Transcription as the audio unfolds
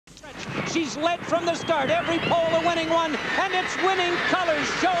She's led from the start. Every pole a winning one, and it's Winning Colors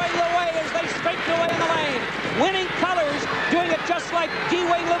showing the way as they straighten away in the lane. Winning Colors doing it just like D.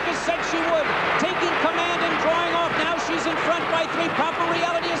 Wayne Lukas said she would.